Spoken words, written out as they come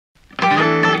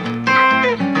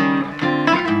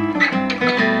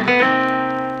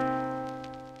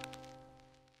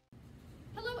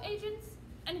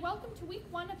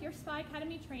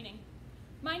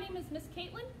is Miss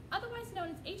Caitlin, otherwise known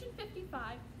as Agent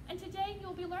 55, and today you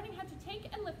will be learning how to take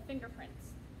and lift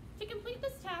fingerprints. To complete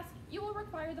this task, you will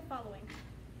require the following: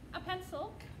 a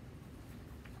pencil,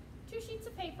 2 sheets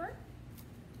of paper,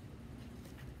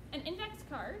 an index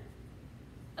card,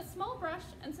 a small brush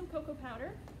and some cocoa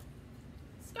powder,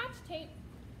 Scotch tape,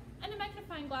 and a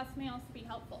magnifying glass may also be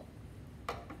helpful.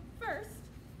 First,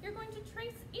 you're going to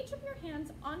trace each of your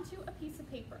hands onto a piece of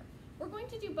paper. We're going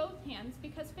to do both hands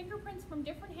because fingerprints from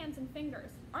different hands and fingers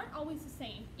aren't always the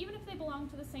same, even if they belong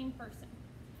to the same person.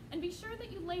 And be sure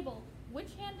that you label which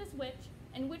hand is which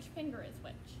and which finger is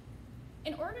which.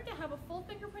 In order to have a full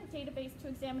fingerprint database to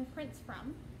examine prints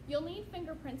from, you'll need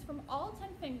fingerprints from all 10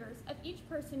 fingers of each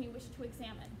person you wish to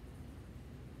examine.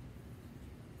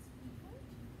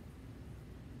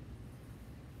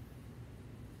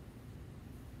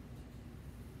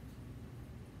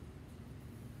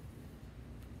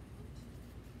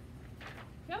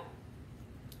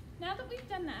 Now that we've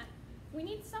done that, we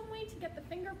need some way to get the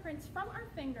fingerprints from our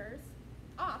fingers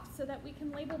off so that we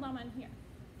can label them on here.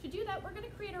 To do that, we're going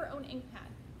to create our own ink pad.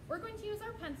 We're going to use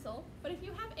our pencil, but if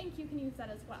you have ink, you can use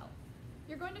that as well.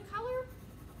 You're going to color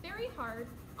very hard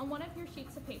on one of your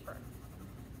sheets of paper.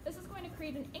 This is going to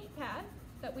create an ink pad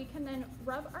that we can then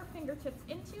rub our fingertips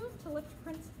into to lift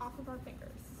prints off of our fingers.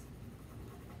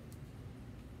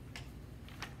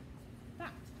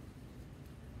 That.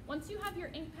 Once you have your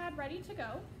ink pad ready to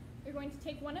go, you're going to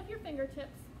take one of your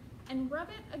fingertips and rub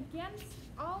it against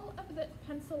all of the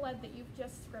pencil lead that you've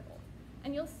just scribbled.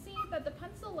 And you'll see that the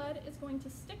pencil lead is going to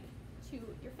stick to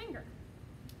your finger.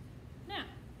 Now,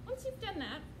 once you've done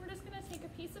that, we're just going to take a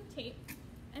piece of tape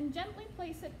and gently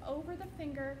place it over the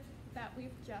finger that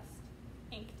we've just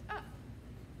inked up.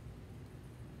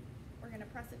 We're going to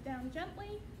press it down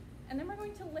gently, and then we're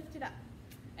going to lift it up.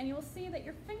 And you'll see that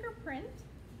your fingerprint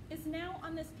is now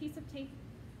on this piece of tape.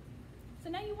 So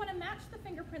now you want to match the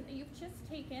fingerprint that you've just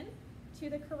taken to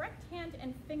the correct hand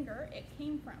and finger it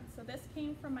came from. So this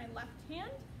came from my left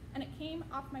hand, and it came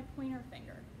off my pointer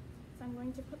finger. So I'm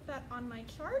going to put that on my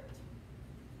chart,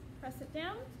 press it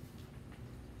down,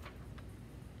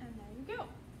 and there you go.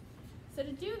 So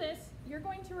to do this, you're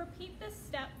going to repeat this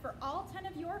step for all 10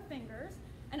 of your fingers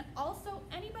and also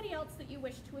anybody else that you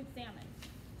wish to examine.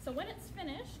 So when it's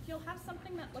finished, you'll have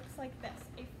something that looks like this,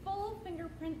 a full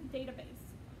fingerprint database.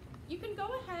 You can go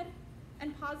ahead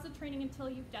and pause the training until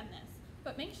you've done this,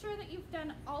 but make sure that you've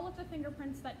done all of the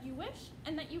fingerprints that you wish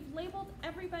and that you've labeled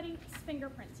everybody's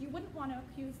fingerprints. You wouldn't want to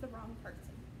accuse the wrong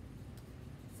person.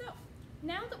 So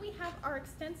now that we have our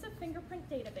extensive fingerprint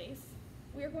database,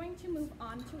 we are going to move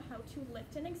on to how to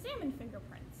lift and examine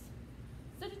fingerprints.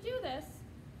 So to do this,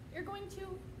 you're going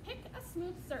to pick a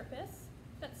smooth surface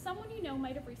that someone you know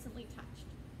might have recently touched.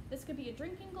 This could be a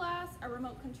drinking glass, a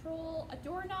remote control, a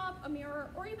doorknob, a mirror,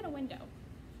 or even a window.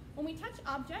 When we touch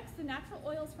objects, the natural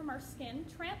oils from our skin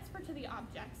transfer to the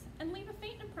objects and leave a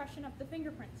faint impression of the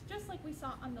fingerprints, just like we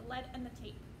saw on the lead and the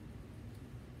tape.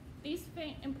 These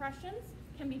faint impressions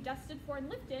can be dusted for and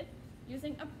lifted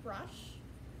using a brush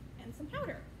and some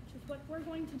powder, which is what we're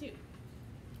going to do.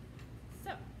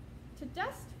 So, to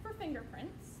dust for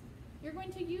fingerprints, you're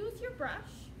going to use your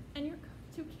brush and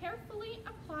to carefully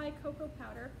apply cocoa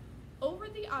powder over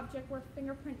the object where a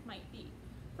fingerprint might be.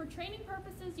 For training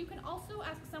purposes, you can also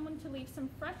ask someone to leave some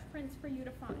fresh prints for you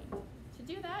to find. To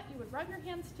do that, you would rub your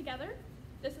hands together.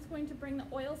 This is going to bring the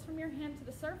oils from your hand to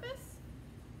the surface,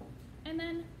 and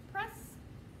then press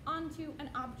onto an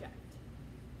object.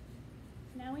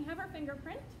 So now we have our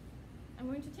fingerprint. I'm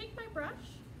going to take my brush,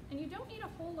 and you don't need a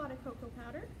whole lot of cocoa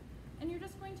powder, and you're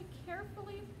just going to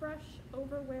carefully brush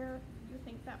over where you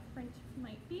think that print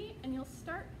might be, and you'll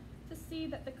start to see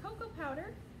that the cocoa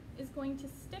powder is going to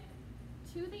stick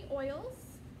to the oils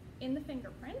in the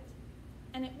fingerprint,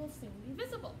 and it will soon be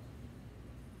visible.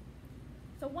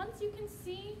 So once you can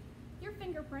see your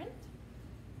fingerprint,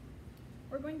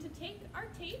 we're going to take our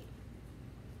tape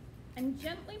and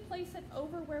gently place it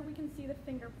over where we can see the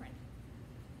fingerprint.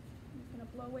 I'm just going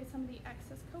to blow away some of the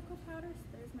excess cocoa powder.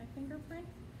 So there's my fingerprint.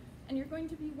 And you're going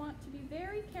to want to be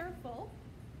very careful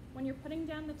when you're putting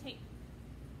down the tape.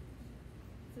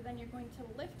 So then you're going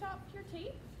to lift up your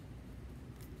tape,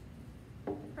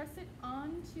 press it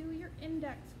onto your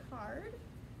index card,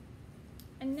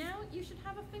 and now you should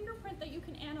have a fingerprint that you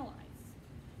can analyze.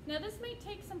 Now this may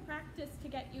take some practice to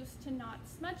get used to not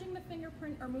smudging the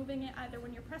fingerprint or moving it either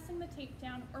when you're pressing the tape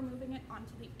down or moving it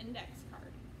onto the index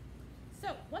card.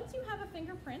 So once you have a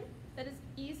fingerprint that is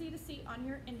easy to see on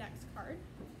your index card,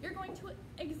 you're going to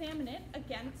examine it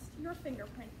against your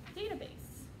fingerprint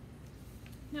database.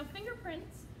 Now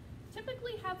fingerprints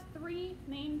typically have 3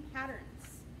 main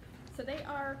patterns. So they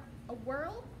are a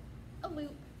whirl, a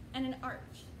loop, and an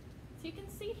arch. So you can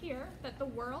see here that the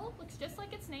whirl looks just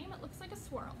like its name, it looks like a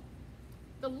swirl.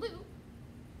 The loop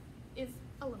is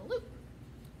a little loop.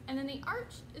 And then the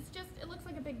arch is just, it looks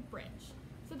like a big bridge.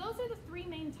 So those are the three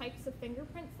main types of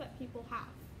fingerprints that people have.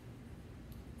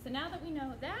 So now that we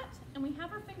know that, and we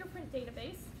have our fingerprint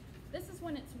database, this is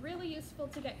when it's really useful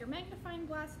to get your magnifying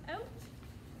glass out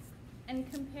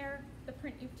and compare the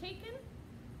print you've taken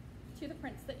to the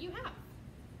prints that you have.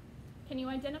 Can you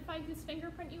identify whose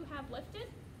fingerprint you have lifted?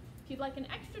 If you'd like an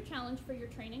extra challenge for your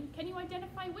training, can you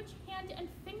identify which hand and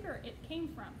finger it came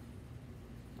from?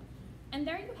 And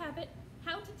there you have it,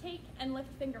 how to take and lift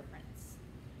fingerprints.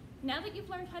 Now that you've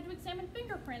learned how to examine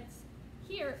fingerprints,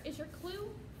 here is your clue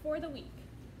for the week.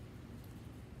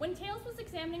 When Tails was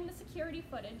examining the security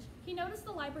footage, he noticed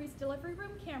the library's delivery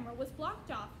room camera was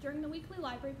blocked off during the weekly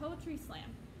library poetry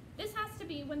slam. This has to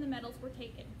be when the medals were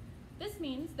taken. This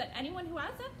means that anyone who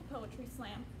was at the poetry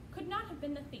slam could not have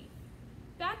been the thief.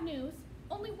 Bad news,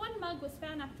 only one mug was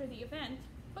found after the event,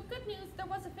 but good news, there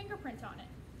was a fingerprint on it.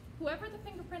 Whoever the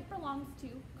fingerprint belongs to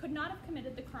could not have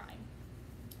committed the crime.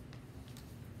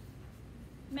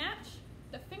 Match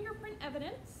the fingerprint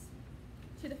evidence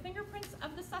to the fingerprints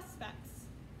of the suspects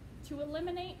to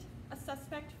eliminate a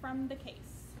suspect from the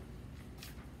case.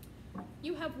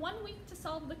 You have 1 week to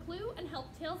solve the clue and help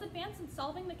Tails advance in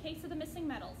solving the case of the missing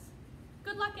medals.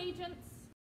 Good luck, agents!